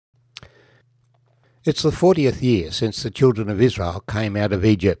It's the 40th year since the children of Israel came out of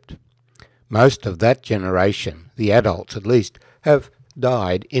Egypt. Most of that generation, the adults at least, have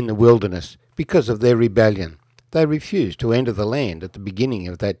died in the wilderness because of their rebellion. They refused to enter the land at the beginning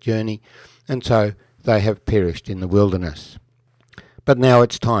of that journey, and so they have perished in the wilderness. But now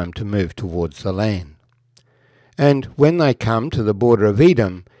it's time to move towards the land. And when they come to the border of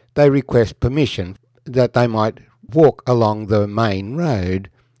Edom, they request permission that they might walk along the main road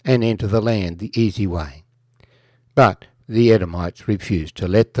and enter the land the easy way. But the Edomites refuse to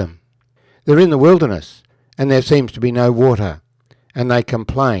let them. They're in the wilderness, and there seems to be no water, and they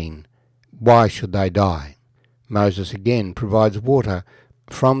complain, why should they die? Moses again provides water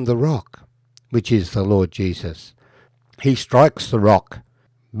from the rock, which is the Lord Jesus. He strikes the rock,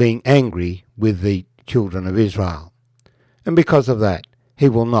 being angry with the children of Israel, and because of that, he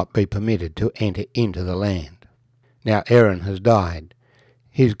will not be permitted to enter into the land. Now Aaron has died,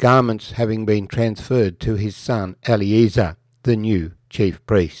 his garments having been transferred to his son Eleazar, the new chief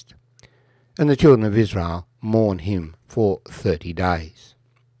priest. And the children of Israel mourn him for 30 days.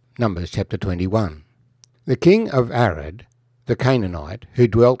 Numbers chapter 21. The king of Arad, the Canaanite, who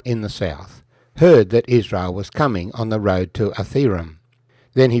dwelt in the south, heard that Israel was coming on the road to Atharim.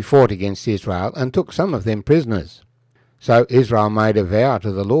 Then he fought against Israel and took some of them prisoners. So Israel made a vow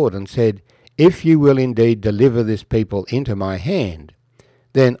to the Lord and said, "If you will indeed deliver this people into my hand,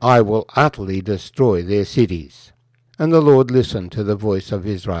 then I will utterly destroy their cities." And the Lord listened to the voice of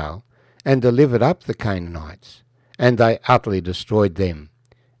Israel, and delivered up the Canaanites, and they utterly destroyed them,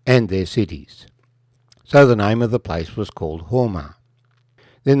 and their cities. So the name of the place was called Hormah.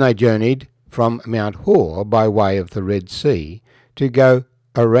 Then they journeyed from Mount Hor by way of the Red Sea to go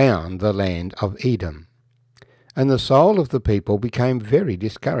around the land of Edom. And the soul of the people became very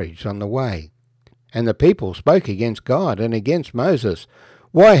discouraged on the way. And the people spoke against God and against Moses.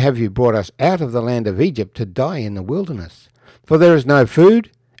 "Why have you brought us out of the land of Egypt to die in the wilderness? For there is no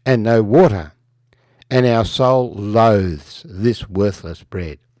food and no water, and our soul loathes this worthless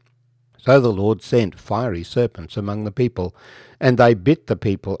bread." So the Lord sent fiery serpents among the people, and they bit the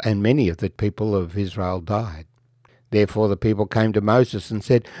people, and many of the people of Israel died. Therefore the people came to Moses and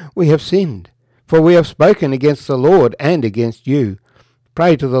said, "We have sinned, for we have spoken against the Lord and against you.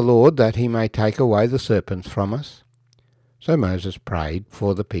 Pray to the Lord that he may take away the serpents from us." So Moses prayed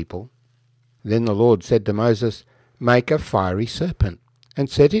for the people. Then the Lord said to Moses, "Make a fiery serpent, and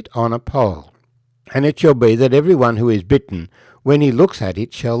set it on a pole. And it shall be that every one who is bitten, when he looks at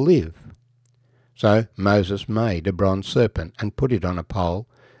it, shall live." So Moses made a bronze serpent, and put it on a pole.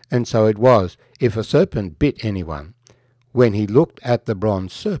 And so it was, if a serpent bit anyone, when he looked at the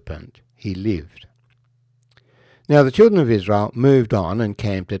bronze serpent, he lived. Now the children of Israel moved on and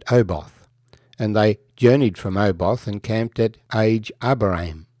camped at Oboth. And they journeyed from Oboth and camped at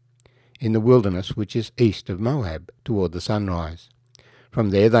Abarim, in the wilderness which is east of Moab, toward the sunrise. From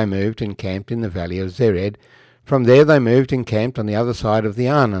there they moved and camped in the valley of Zered. From there they moved and camped on the other side of the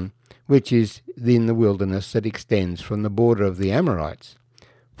Arnon, which is in the wilderness that extends from the border of the Amorites.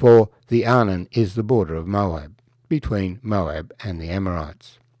 For the Arnon is the border of Moab, between Moab and the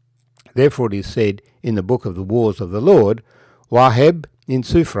Amorites. Therefore it is said in the book of the wars of the Lord, "Waheb in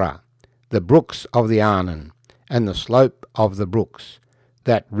Suphrah, the brooks of the Arnon, and the slope of the brooks,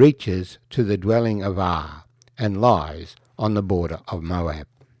 that reaches to the dwelling of Ar, and lies on the border of Moab."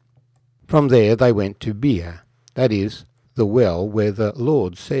 From there they went to Beer, that is, the well where the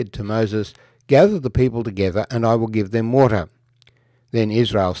Lord said to Moses, "Gather the people together, and I will give them water." Then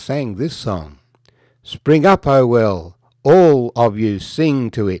Israel sang this song, "Spring up, O well, all of you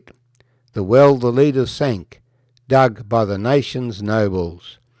sing to it. The well the leaders sank, dug by the nation's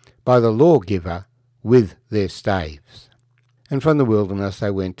nobles, by the lawgiver with their staves." And from the wilderness they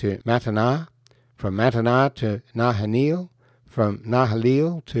went to Mattanah, from Mattanah to Nahaliel, from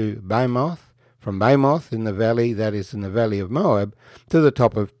Nahaliel to Bamoth, from Bamoth in the valley that is in the valley of Moab, to the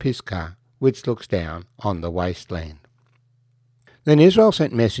top of Pisgah, which looks down on the wasteland. Then Israel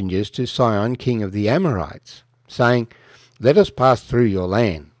sent messengers to Sihon, king of the Amorites, saying, "Let us pass through your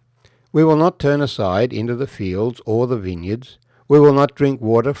land. We will not turn aside into the fields or the vineyards. We will not drink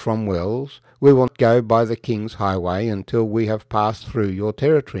water from wells. We will not go by the king's highway until we have passed through your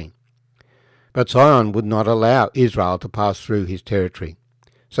territory." But Sihon would not allow Israel to pass through his territory.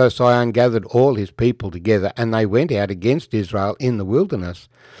 So Sihon gathered all his people together, and they went out against Israel in the wilderness.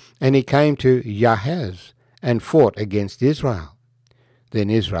 And he came to Jahaz, and fought against Israel. Then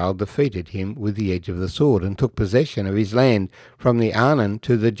Israel defeated him with the edge of the sword, and took possession of his land from the Arnon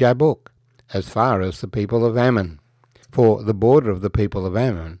to the Jabbok, as far as the people of Ammon. For the border of the people of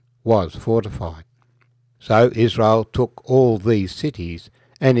Ammon was fortified. So Israel took all these cities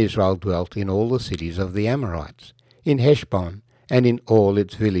And Israel dwelt in all the cities of the Amorites, in Heshbon, and in all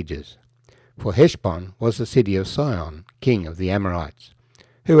its villages. For Heshbon was the city of Sihon, king of the Amorites,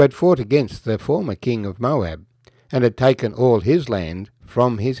 who had fought against the former king of Moab, and had taken all his land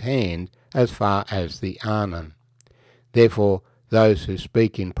from his hand as far as the Arnon. Therefore those who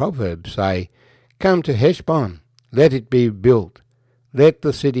speak in Proverbs say, Come to Heshbon, let it be built, let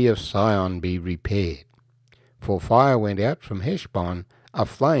the city of Sihon be repaired. For fire went out from Heshbon, a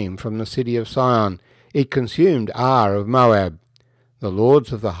flame from the city of Sihon. It consumed Ar of Moab. The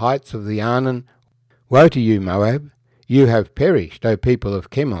lords of the heights of the Arnon, woe to you, Moab! You have perished, O people of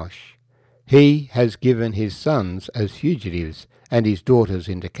Chemosh. He has given his sons as fugitives, and his daughters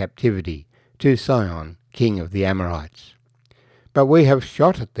into captivity, to Sihon, king of the Amorites. But we have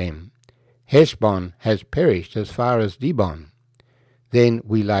shot at them. Heshbon has perished as far as Dibon. Then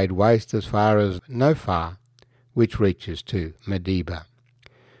we laid waste as far as Nophah, which reaches to Medeba.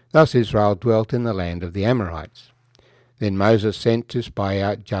 Thus Israel dwelt in the land of the Amorites. Then Moses sent to spy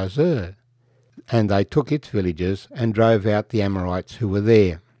out Jazer, and they took its villages and drove out the Amorites who were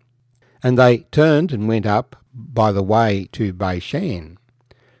there. And they turned and went up by the way to Bashan.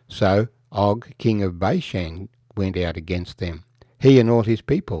 So Og, king of Bashan, went out against them, he and all his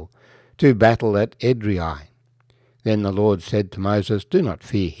people, to battle at Edrei. Then the Lord said to Moses, Do not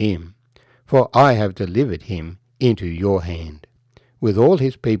fear him, for I have delivered him into your hand, with all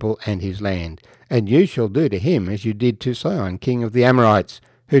his people and his land, and you shall do to him as you did to Sihon, king of the Amorites,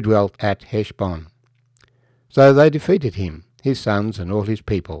 who dwelt at Heshbon. So they defeated him, his sons and all his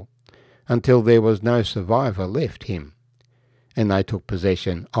people, until there was no survivor left him, and they took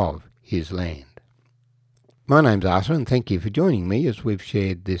possession of his land. My name's Arthur, and thank you for joining me as we've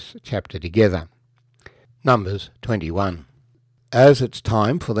shared this chapter together. Numbers 21. As it's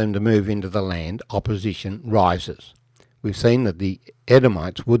time for them to move into the land, opposition rises. We've seen that the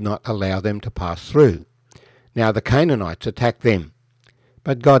Edomites would not allow them to pass through. Now the Canaanites attack them,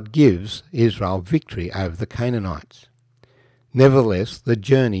 but God gives Israel victory over the Canaanites. Nevertheless, the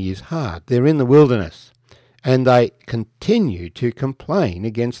journey is hard. They're in the wilderness, and they continue to complain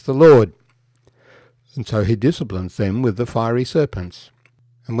against the Lord. And so he disciplines them with the fiery serpents.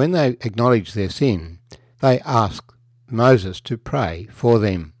 And when they acknowledge their sin, they ask Moses to pray for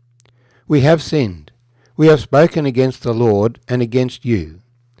them. We have sinned. We have spoken against the Lord and against you.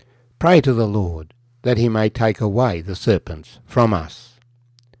 Pray to the Lord that he may take away the serpents from us.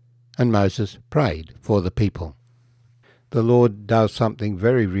 And Moses prayed for the people. The Lord does something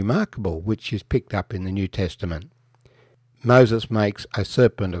very remarkable, which is picked up in the New Testament. Moses makes a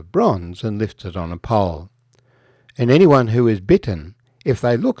serpent of bronze and lifts it on a pole. And anyone who is bitten, if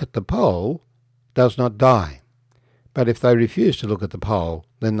they look at the pole, does not die. But if they refuse to look at the pole,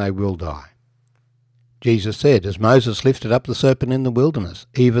 then they will die. Jesus said, As Moses lifted up the serpent in the wilderness,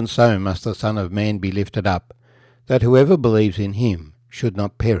 even so must the Son of Man be lifted up, that whoever believes in him should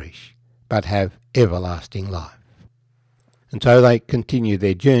not perish, but have everlasting life. And so they continue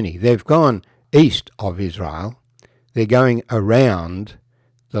their journey. They've gone east of Israel. They're going around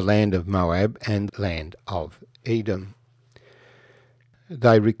the land of Moab and land of Edom.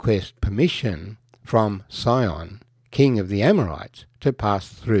 They request permission from Sihon, king of the Amorites, to pass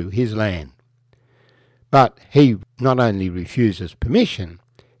through his land. But he not only refuses permission,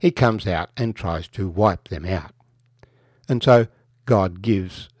 he comes out and tries to wipe them out. And so God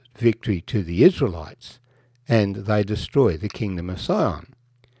gives victory to the Israelites, and they destroy the kingdom of Sihon.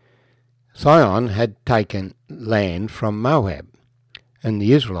 Sihon had taken land from Moab, and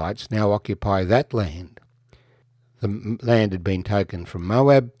the Israelites now occupy that land. The land had been taken from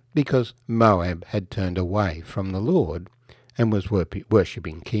Moab because Moab had turned away from the Lord and was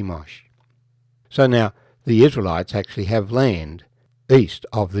worshipping Chemosh. So now the Israelites actually have land east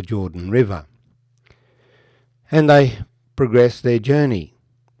of the Jordan River. And they progress their journey.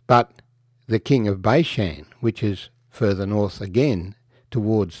 But the king of Bashan, which is further north again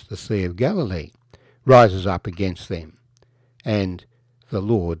towards the Sea of Galilee, rises up against them. And the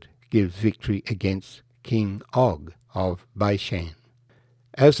Lord gives victory against King Og of Bashan.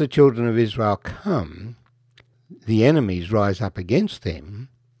 As the children of Israel come, the enemies rise up against them,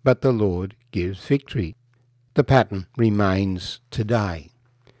 but the Lord gives victory. The pattern remains today.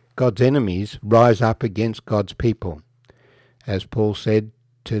 God's enemies rise up against God's people. As Paul said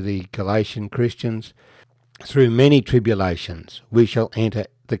to the Galatian Christians, through many tribulations we shall enter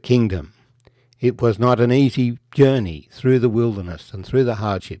the kingdom. It was not an easy journey through the wilderness and through the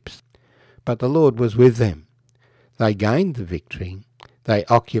hardships, but the Lord was with them. They gained the victory. They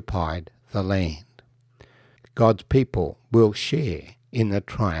occupied the land. God's people will share in the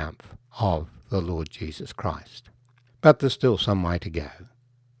triumph of the Lord Jesus Christ. But there's still some way to go.